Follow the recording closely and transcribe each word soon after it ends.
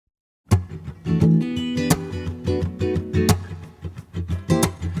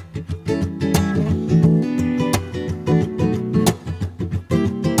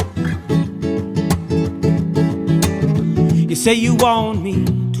say you want me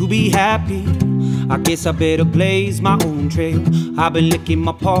to be happy, I guess I better blaze my own trail. I've been licking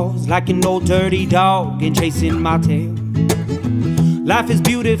my paws like an old dirty dog and chasing my tail. Life is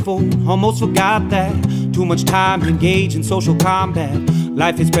beautiful, almost forgot that. Too much time engaged in social combat.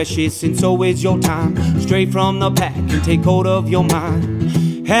 Life is precious and so is your time. Stray from the pack and take hold of your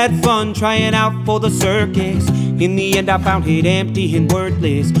mind. Had fun trying out for the circus. In the end I found it empty and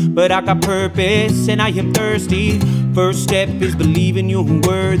worthless. But I got purpose and I am thirsty. First step is believing you're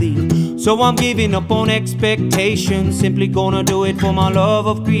worthy. So I'm giving up on expectations. Simply gonna do it for my love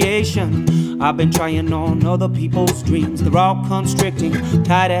of creation. I've been trying on other people's dreams. They're all constricting,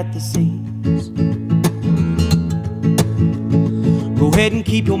 tied at the seams. Go ahead and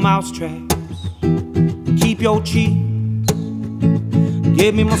keep your mousetraps, keep your cheeks.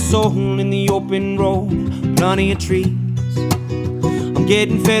 Give me my soul in the open road, plenty of trees. I'm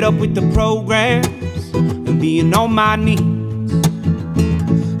getting fed up with the programs and being on my knees.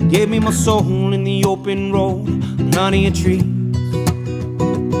 Give me my soul in the open road, plenty of trees.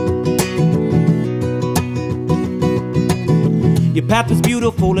 Your path is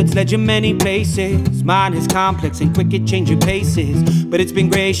beautiful, it's led you many places. Mine is complex and quick at changing paces. But it's been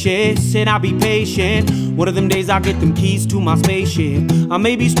gracious and I'll be patient. One of them days I'll get them keys to my spaceship. I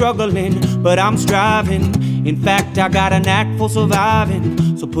may be struggling, but I'm striving. In fact, I got a knack for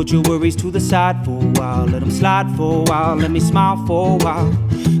surviving. So put your worries to the side for a while. Let them slide for a while, let me smile for a while.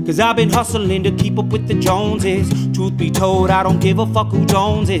 Cause I've been hustling to keep up with the Joneses. Truth be told, I don't give a fuck who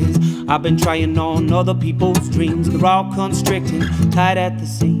Jones is. I've been trying on other people's dreams. They're all constricting, tied at the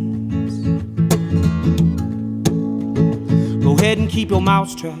seams. Go ahead and keep your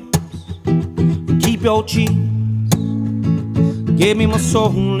mousetraps and keep your cheeks. Give me my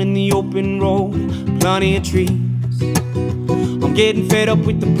soul in the open road, plenty of trees. I'm getting fed up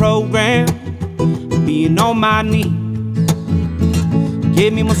with the program, being on my knees.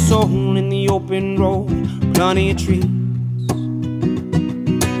 Give me my soul in the open road, plenty of trees.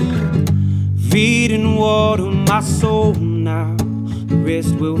 Feed and water my soul now, the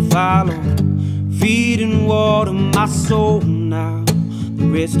rest will follow. Feed and water my soul now, the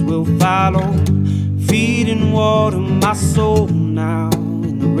rest will follow. Feed and water my soul now,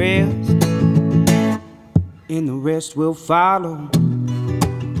 and the rest will follow.